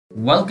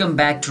Welcome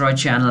back to our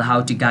channel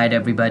How to Guide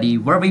Everybody,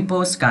 where we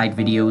post guide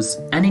videos.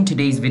 And in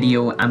today's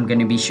video I'm going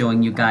to be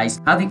showing you guys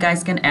how you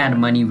guys can add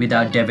money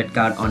without debit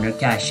card on your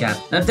Cash App.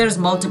 Now there's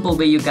multiple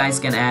way you guys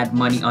can add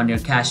money on your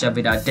Cash App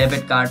without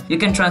debit card. You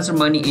can transfer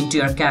money into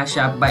your Cash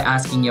App by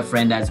asking your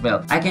friend as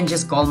well. I can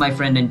just call my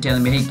friend and tell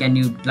him, hey, can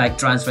you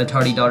transfer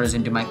 $30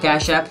 into my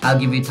Cash App? I'll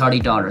give you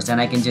 $30, and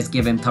I can just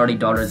give him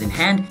 $30 in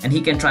hand and he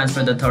can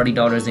transfer the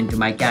 $30 into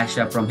my Cash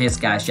App from his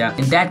Cash App.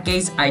 In that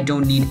case, I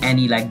don't need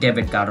any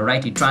debit card,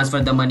 alright? He transfer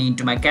the money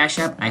into my Cash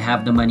App, I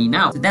have the money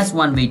now. So that's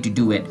one way to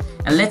do it.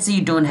 And let's say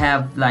you don't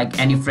have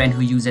any friend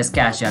who uses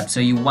Cash App,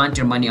 so you want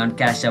your money on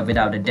Cash App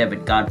without a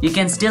debit card. You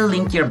can still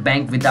link your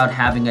bank without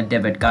having a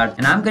debit card,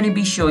 and I'm going to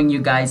be showing you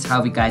guys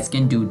how you guys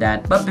can do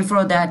that. But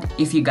before that,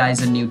 if you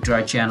guys are new to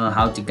our channel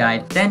How to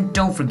Guide, then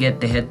don't forget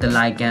to hit the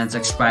like and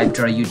subscribe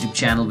to our YouTube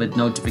channel with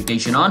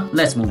notification on.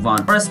 Let's move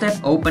on. First step,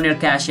 open your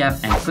Cash App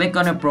and click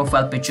on your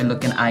profile picture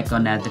looking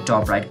icon at the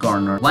top right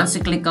corner. Once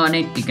you click on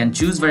it, you can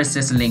choose where it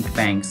says link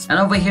banks, and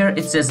over here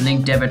it says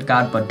link debit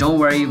card, but don't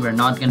worry, we're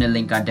not gonna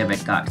link our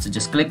debit card. So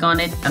just click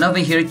on it, and over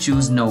here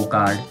choose no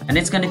card, and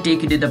it's gonna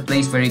take you to the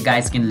place where you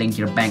guys can link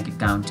your bank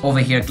account. Over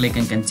here click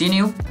on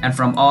continue, and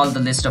from all the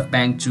list of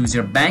bank, choose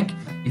your bank.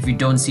 If you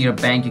don't see your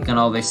bank, you can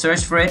always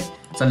search for it.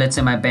 So let's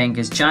say my bank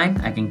is Chime,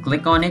 I can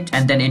click on it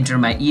and then enter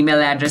my email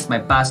address, my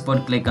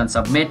password, click on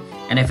submit,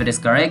 and if it is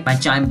correct, my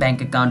Chime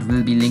bank account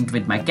will be linked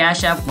with my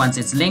Cash App. Once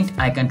it's linked,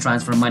 I can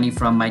transfer money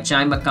from my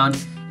Chime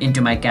account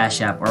into my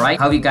Cash App. Alright,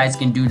 how you guys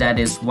can do that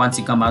is once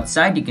you come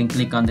outside, you can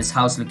click on this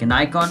house looking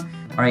icon,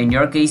 or in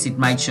your case it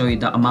might show you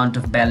the amount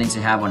of balance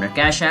you have on your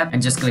Cash App,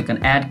 and just click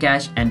on add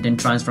cash and then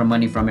transfer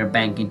money from your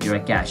bank into your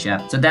Cash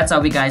App. So that's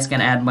how you guys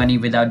can add money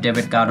without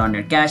debit card on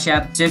your Cash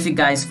App. So if you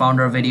guys found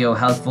our video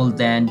helpful,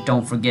 then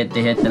don't forget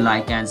to hit the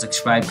like and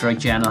subscribe to our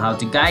channel How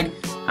to Guide.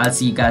 I'll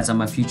see you guys on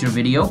my future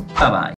video. Bye bye.